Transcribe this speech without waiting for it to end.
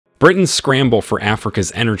Britain's scramble for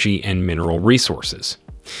Africa's energy and mineral resources.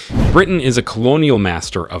 Britain is a colonial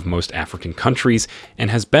master of most African countries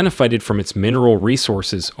and has benefited from its mineral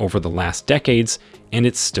resources over the last decades, and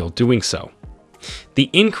it's still doing so.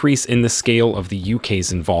 The increase in the scale of the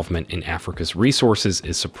UK's involvement in Africa's resources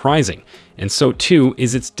is surprising, and so too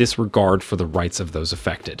is its disregard for the rights of those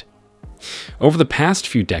affected. Over the past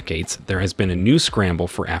few decades, there has been a new scramble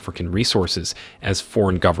for African resources as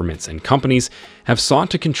foreign governments and companies have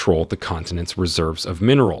sought to control the continent's reserves of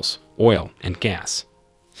minerals, oil, and gas.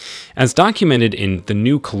 As documented in The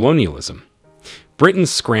New Colonialism,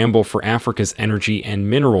 Britain's Scramble for Africa's Energy and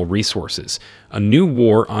Mineral Resources, a New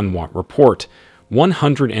War on What report,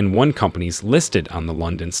 101 companies listed on the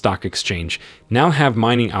London Stock Exchange now have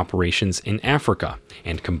mining operations in Africa,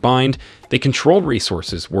 and combined, they control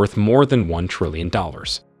resources worth more than $1 trillion.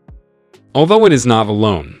 Although it is not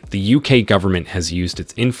alone, the UK government has used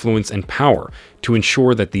its influence and power to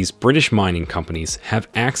ensure that these British mining companies have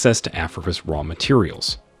access to Africa's raw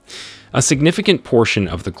materials. A significant portion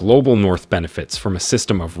of the global north benefits from a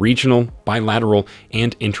system of regional, bilateral,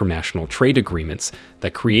 and international trade agreements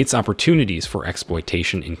that creates opportunities for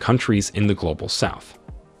exploitation in countries in the global south.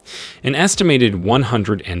 An estimated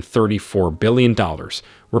 $134 billion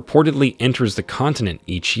reportedly enters the continent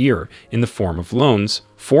each year in the form of loans,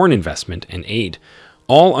 foreign investment, and aid,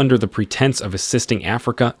 all under the pretense of assisting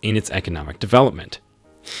Africa in its economic development.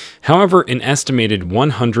 However, an estimated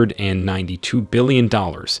 $192 billion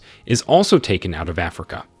is also taken out of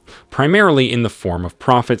Africa, primarily in the form of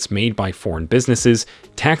profits made by foreign businesses,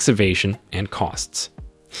 tax evasion, and costs.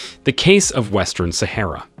 The case of Western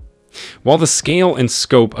Sahara. While the scale and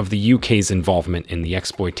scope of the UK's involvement in the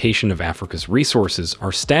exploitation of Africa's resources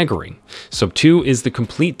are staggering, so too is the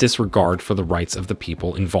complete disregard for the rights of the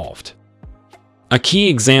people involved. A key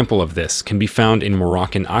example of this can be found in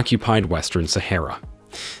Moroccan-occupied Western Sahara.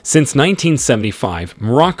 Since 1975,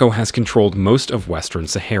 Morocco has controlled most of Western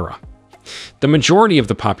Sahara. The majority of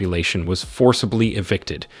the population was forcibly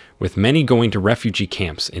evicted, with many going to refugee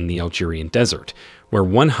camps in the Algerian desert, where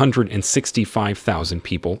 165,000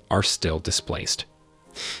 people are still displaced.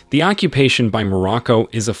 The occupation by Morocco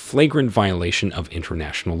is a flagrant violation of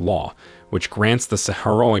international law, which grants the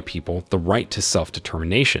Sahrawi people the right to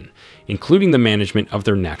self-determination, including the management of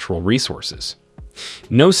their natural resources.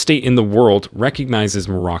 No state in the world recognizes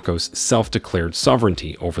Morocco's self-declared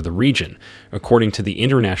sovereignty over the region, according to the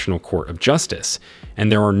International Court of Justice,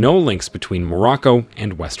 and there are no links between Morocco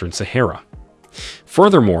and Western Sahara.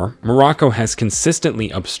 Furthermore, Morocco has consistently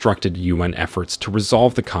obstructed UN efforts to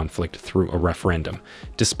resolve the conflict through a referendum,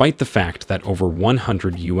 despite the fact that over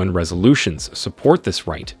 100 UN resolutions support this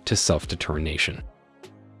right to self-determination.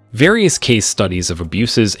 Various case studies of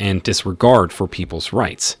abuses and disregard for people's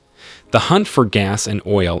rights. The hunt for gas and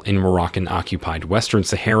oil in Moroccan-occupied Western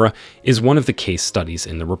Sahara is one of the case studies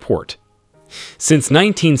in the report. Since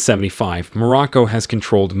 1975, Morocco has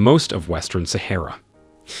controlled most of Western Sahara.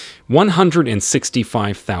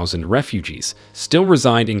 165,000 refugees still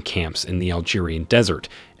reside in camps in the Algerian desert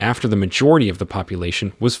after the majority of the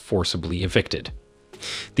population was forcibly evicted.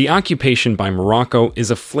 The occupation by Morocco is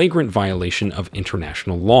a flagrant violation of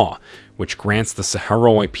international law, which grants the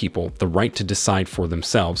Sahrawi people the right to decide for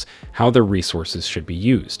themselves how their resources should be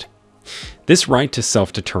used. This right to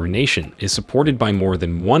self-determination is supported by more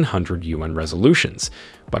than 100 UN resolutions,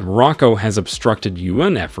 but Morocco has obstructed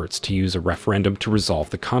UN efforts to use a referendum to resolve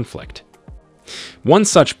the conflict. One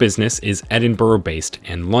such business is Edinburgh-based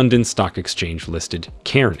and London Stock Exchange-listed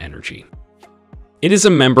Cairn Energy. It is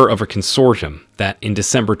a member of a consortium that, in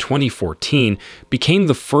December 2014, became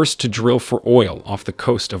the first to drill for oil off the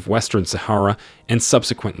coast of Western Sahara and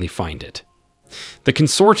subsequently find it. The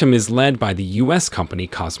consortium is led by the US company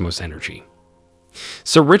Kosmos Energy.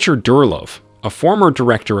 Sir Richard Durlove, a former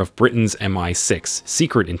director of Britain's MI6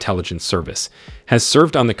 Secret Intelligence Service, has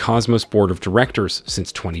served on the Kosmos board of directors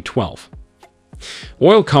since 2012.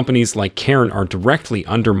 Oil companies like Cairn are directly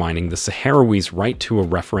undermining the Sahrawis' right to a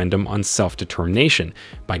referendum on self-determination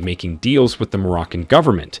by making deals with the Moroccan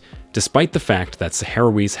government, despite the fact that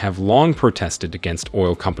Sahrawis have long protested against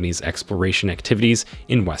oil companies' exploration activities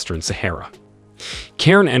in Western Sahara.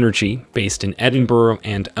 Cairn Energy, based in Edinburgh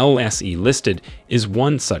and LSE listed, is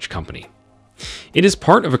one such company. It is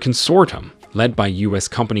part of a consortium led by US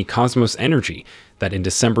company Kosmos Energy that in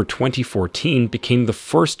December 2014 became the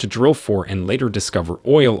first to drill for and later discover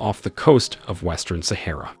oil off the coast of Western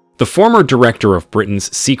Sahara. The former director of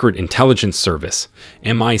Britain's Secret Intelligence Service,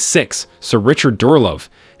 MI6, Sir Richard Durlove,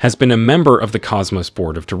 has been a member of the Kosmos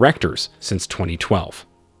board of directors since 2012.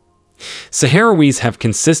 Sahrawis have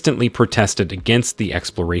consistently protested against the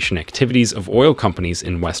exploration activities of oil companies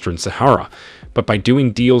in Western Sahara, but by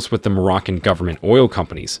doing deals with the Moroccan government oil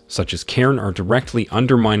companies, such as Cairn, are directly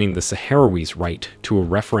undermining the Sahrawis' right to a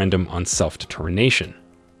referendum on self-determination.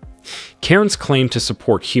 Cairn's claim to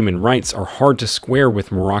support human rights are hard to square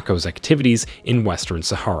with Morocco's activities in Western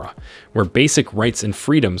Sahara, where basic rights and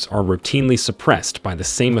freedoms are routinely suppressed by the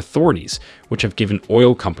same authorities which have given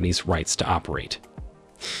oil companies rights to operate.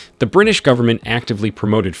 The British government actively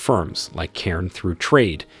promoted firms like Cairn through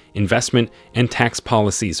trade, investment, and tax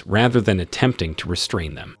policies rather than attempting to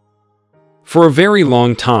restrain them. For a very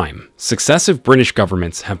long time, successive British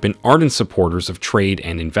governments have been ardent supporters of trade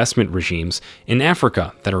and investment regimes in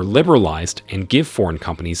Africa that are liberalized and give foreign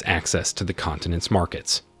companies access to the continent's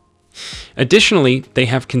markets. Additionally, they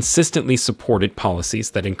have consistently supported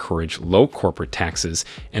policies that encourage low corporate taxes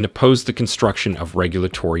and oppose the construction of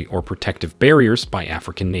regulatory or protective barriers by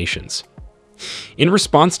African nations. In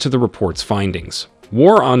response to the report's findings,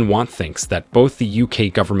 War on Want thinks that both the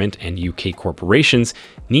UK government and UK corporations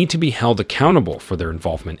need to be held accountable for their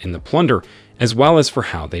involvement in the plunder, as well as for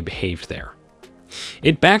how they behaved there.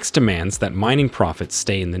 It backs demands that mining profits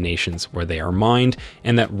stay in the nations where they are mined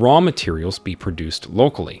and that raw materials be produced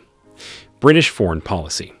locally. British foreign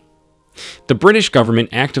policy. The British government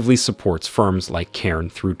actively supports firms like Cairn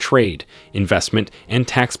through trade, investment, and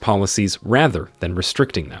tax policies rather than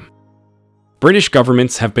restricting them. British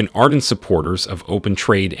governments have been ardent supporters of open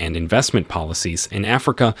trade and investment policies in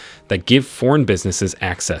Africa that give foreign businesses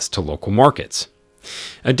access to local markets.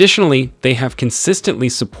 Additionally, they have consistently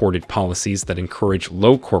supported policies that encourage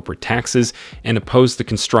low corporate taxes and oppose the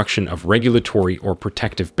construction of regulatory or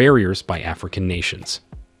protective barriers by African nations.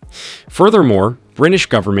 Furthermore, British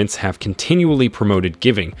governments have continually promoted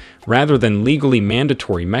giving rather than legally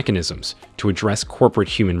mandatory mechanisms to address corporate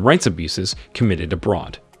human rights abuses committed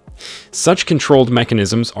abroad. Such controlled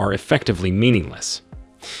mechanisms are effectively meaningless.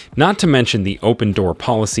 Not to mention the open-door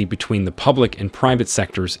policy between the public and private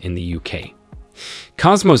sectors in the UK.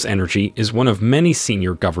 Cosmos Energy is one of many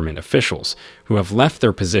senior government officials who have left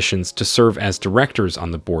their positions to serve as directors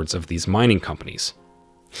on the boards of these mining companies.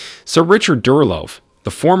 Sir Richard Durlove,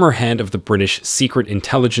 the former head of the British Secret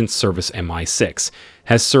Intelligence Service MI6,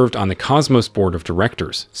 has served on the Cosmos Board of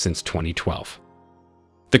Directors since 2012.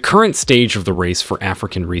 The current stage of the race for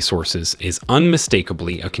African resources is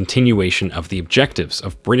unmistakably a continuation of the objectives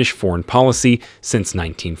of British foreign policy since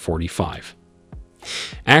 1945.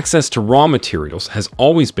 Access to raw materials has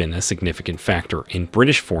always been a significant factor in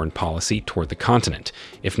British foreign policy toward the continent,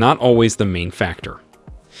 if not always the main factor.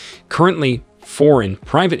 Currently, foreign,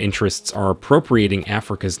 private interests are appropriating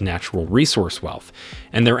Africa's natural resource wealth,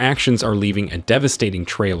 and their actions are leaving a devastating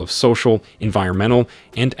trail of social, environmental,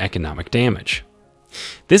 and economic damage.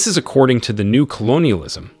 This is according to the new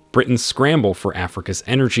colonialism, Britain's scramble for Africa's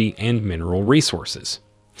energy and mineral resources.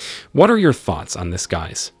 What are your thoughts on this,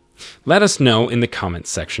 guys? Let us know in the comments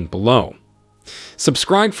section below.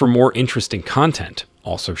 Subscribe for more interesting content.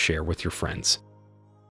 Also share with your friends.